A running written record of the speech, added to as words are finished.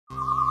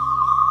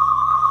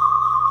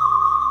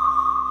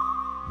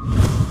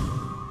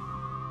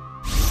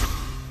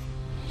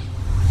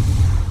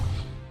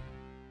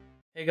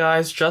Hey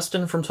guys,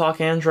 Justin from Talk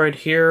Android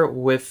here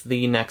with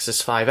the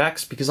Nexus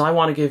 5X because I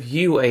want to give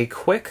you a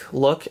quick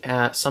look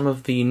at some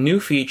of the new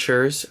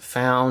features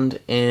found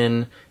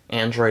in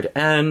Android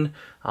N.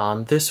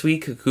 This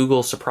week,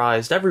 Google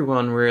surprised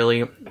everyone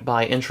really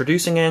by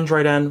introducing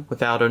Android N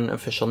without an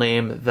official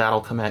name. That'll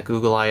come at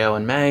Google I/O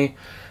in May.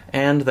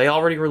 And they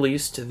already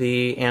released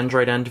the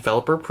Android N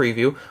developer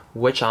preview,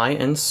 which I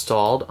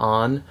installed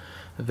on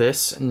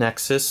this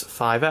Nexus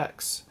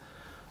 5X.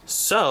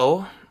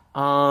 So,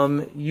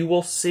 you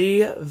will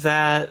see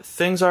that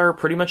things are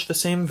pretty much the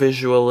same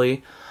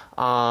visually.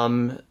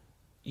 Google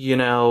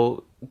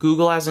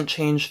hasn't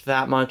changed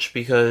that much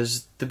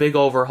because the big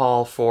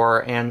overhaul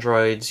for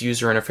Android's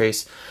user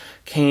interface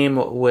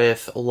came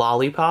with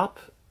Lollipop.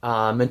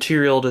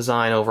 Material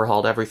design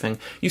overhauled everything.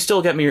 You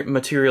still get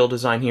material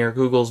design here.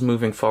 Google's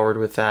moving forward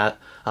with that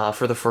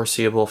for the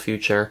foreseeable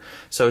future,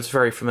 so it's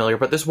very familiar.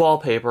 But this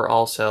wallpaper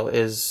also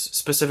is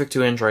specific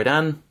to Android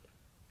N.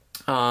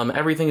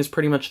 Everything is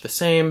pretty much the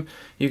same.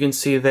 You can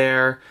see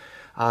there.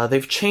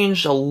 They've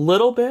changed a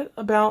little bit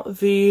about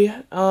the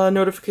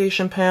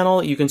notification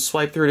panel. You can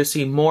swipe through to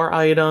see more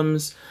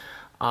items.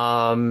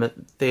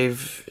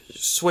 They've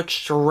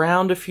switched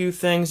around a few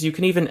things. You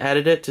can even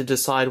edit it to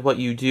decide what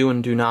you do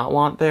and do not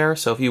want there.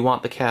 So if you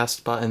want the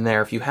cast button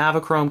there, if you have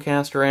a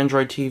Chromecast or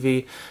Android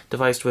TV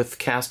device with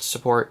cast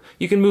support,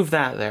 you can move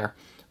that there.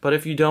 But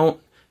if you don't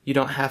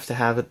have to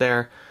have it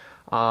there.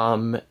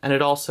 And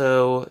it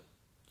also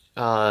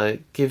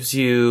gives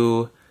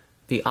you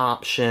the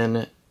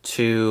option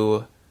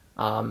to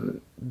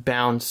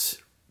bounce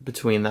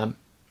between them.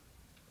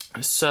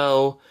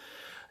 So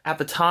at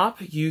the top,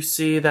 you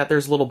see that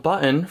there's a little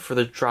button for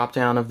the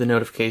drop-down of the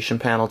notification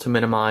panel to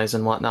minimize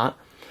and whatnot.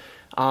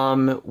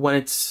 When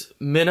it's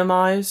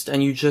minimized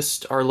and you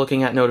just are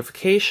looking at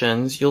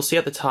notifications, you'll see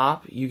at the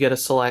top you get a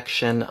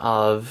selection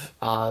of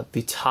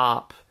the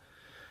top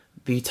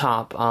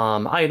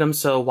items.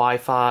 So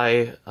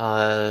Wi-Fi,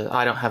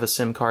 I don't have a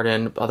SIM card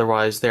in.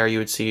 Otherwise, there you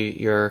would see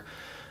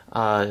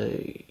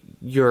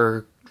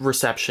your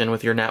reception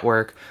with your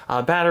network,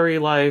 battery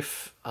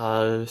life,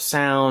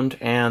 sound,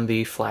 and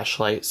the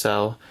flashlight.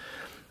 So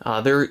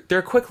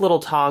they're quick little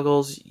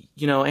toggles.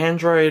 You know,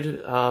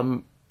 Android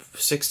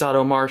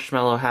 6.0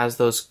 Marshmallow has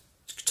those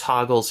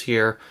toggles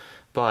here,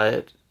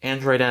 but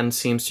Android N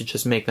seems to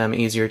just make them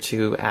easier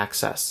to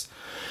access.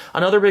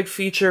 Another big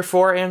feature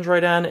for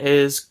Android N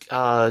is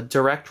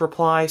direct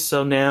reply.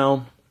 So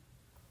now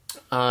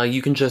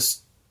you can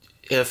just,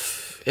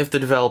 if the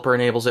developer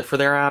enables it for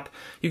their app,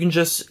 you can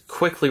just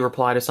quickly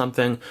reply to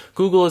something.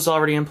 Google has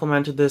already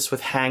implemented this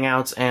with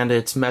Hangouts and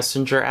its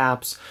Messenger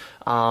apps,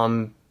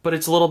 but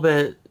it's a little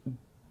bit,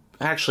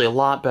 actually a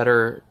lot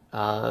better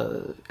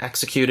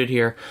executed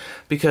here,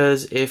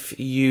 because if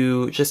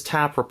you just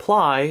tap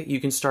reply,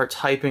 you can start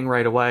typing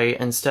right away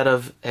instead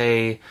of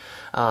an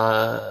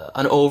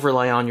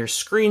overlay on your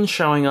screen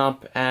showing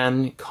up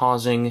and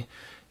causing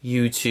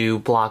you to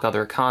block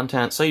other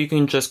content. So you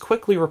can just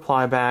quickly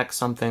reply back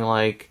something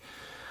like,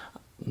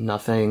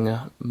 "Nothing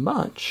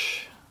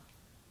much."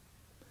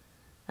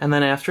 And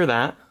then after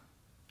that,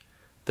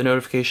 the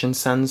notification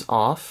sends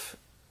off.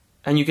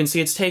 And you can see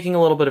it's taking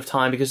a little bit of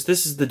time because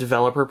this is the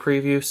developer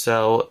preview,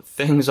 so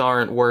things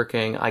aren't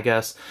working, I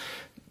guess,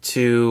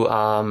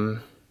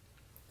 to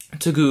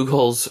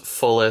Google's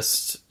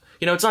fullest.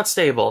 You know, it's not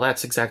stable.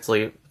 That's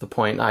exactly the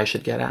point I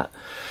should get at.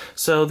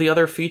 So the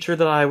other feature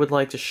that I would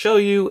like to show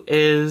you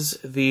is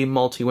the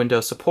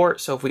multi-window support.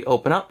 So if we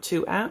open up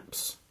two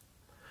apps,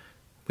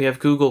 we have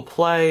Google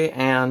Play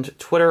and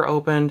Twitter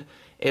opened.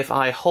 If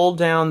I hold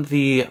down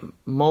the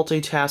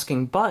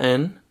multitasking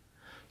button,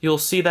 you'll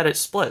see that it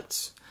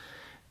splits.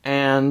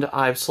 And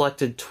I've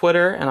selected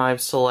Twitter and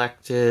I've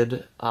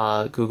selected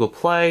Google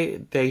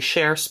Play. They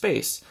share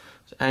space,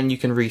 and you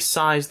can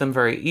resize them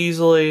very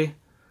easily,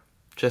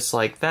 just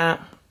like that.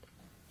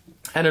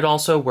 And it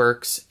also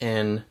works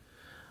in,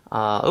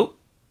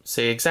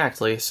 see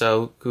exactly,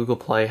 so Google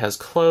Play has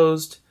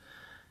closed.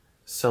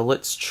 So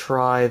let's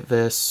try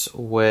this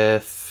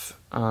with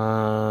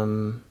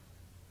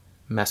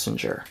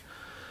Messenger.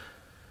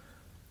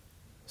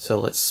 So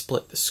let's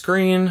split the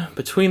screen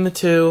between the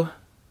two.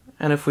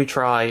 And if we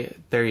try,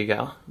 there you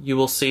go. You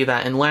will see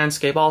that in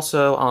landscape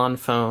also on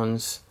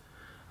phones,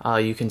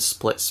 you can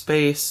split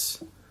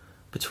space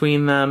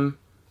between them.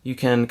 You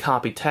can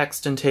copy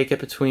text and take it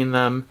between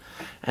them.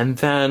 And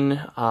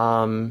then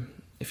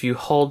if you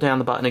hold down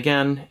the button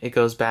again, it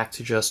goes back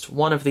to just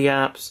one of the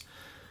apps.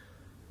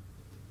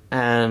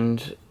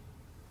 And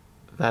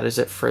that is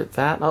it for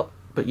that. Oh,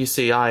 but you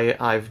see,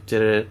 I've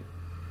done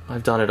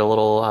it a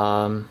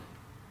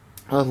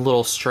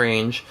little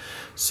strange.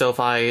 So if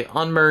I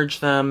unmerge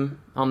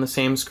them on the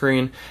same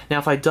screen, now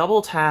if I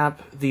double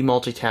tap the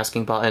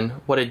multitasking button,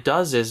 what it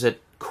does is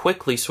it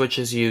quickly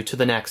switches you to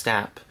the next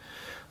app.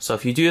 So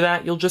if you do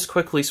that, you'll just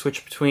quickly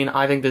switch between.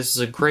 I think this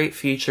is a great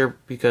feature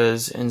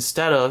because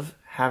instead of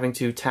having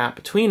to tap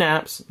between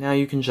apps, now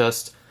you can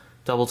just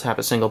double tap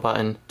a single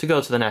button to go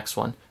to the next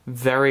one.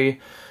 Very,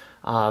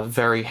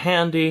 very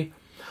handy.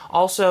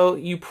 Also,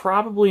 you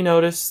probably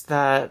noticed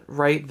that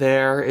right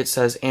there it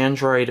says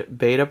Android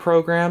Beta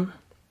Program.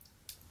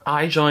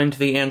 I joined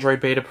the Android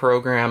Beta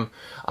Program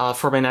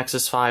for my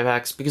Nexus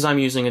 5X because I'm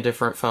using a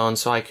different phone,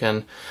 so I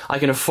can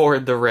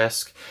afford the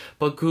risk.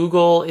 But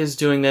Google is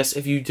doing this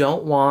if you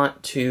don't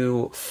want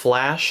to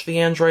flash the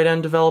Android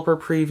N developer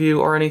preview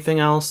or anything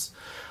else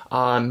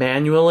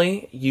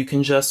manually. You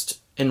can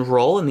just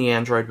enroll in the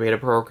Android Beta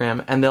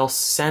Program, and they'll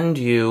send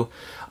you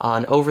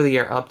an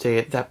over-the-air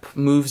update that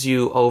moves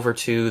you over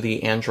to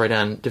the Android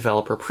N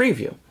developer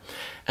preview.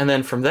 And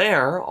then from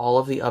there, all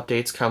of the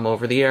updates come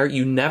over the air.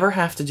 You never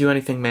have to do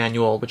anything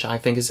manual, which I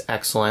think is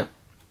excellent.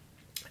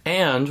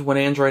 And when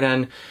Android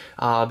N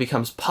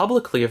becomes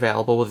publicly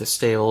available with a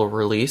stable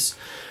release,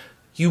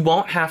 you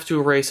won't have to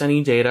erase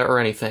any data or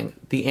anything.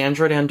 The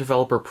Android N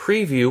developer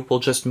preview will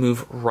just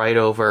move right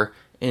over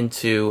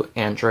into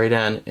Android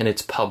N in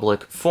its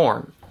public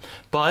form.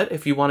 But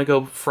if you want to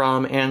go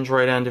from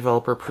Android N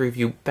developer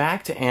preview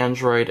back to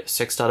Android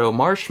 6.0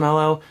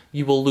 Marshmallow,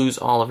 you will lose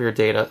all of your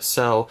data.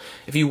 So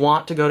if you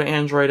want to go to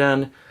Android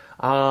N,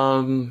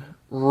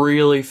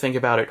 really think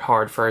about it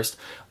hard first.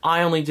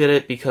 I only did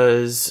it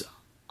because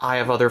I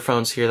have other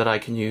phones here that I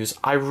can use.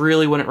 I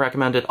really wouldn't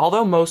recommend it.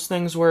 Although most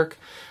things work,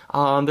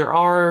 there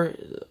are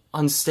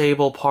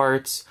unstable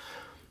parts.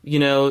 You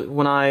know,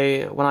 when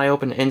I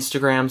open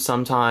Instagram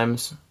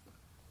sometimes,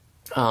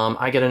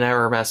 I get an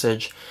error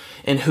message.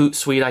 In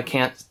Hootsuite, I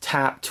can't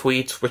tap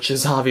tweets, which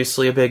is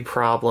obviously a big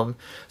problem.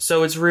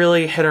 So it's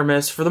really hit or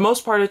miss. For the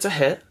most part, it's a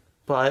hit,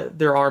 but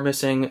there are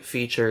missing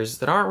features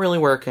that aren't really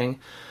working.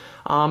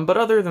 But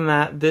other than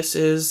that, this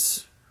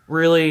is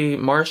really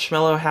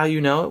Marshmallow how you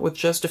know it, with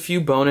just a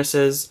few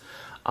bonuses.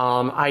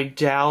 I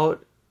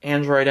doubt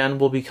Android N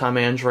will become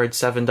Android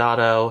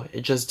 7.0.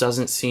 It just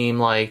doesn't seem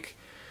like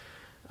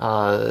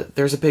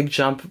there's a big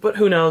jump, but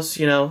who knows,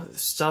 you know,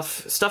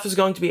 stuff is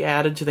going to be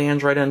added to the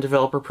Android N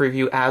developer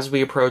preview as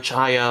we approach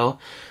I/O,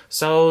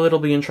 so it'll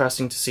be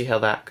interesting to see how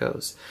that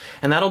goes.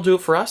 And that'll do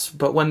it for us,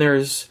 but when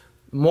there's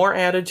more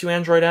added to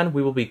Android N,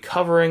 we will be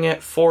covering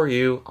it for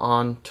you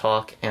on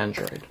Talk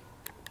Android.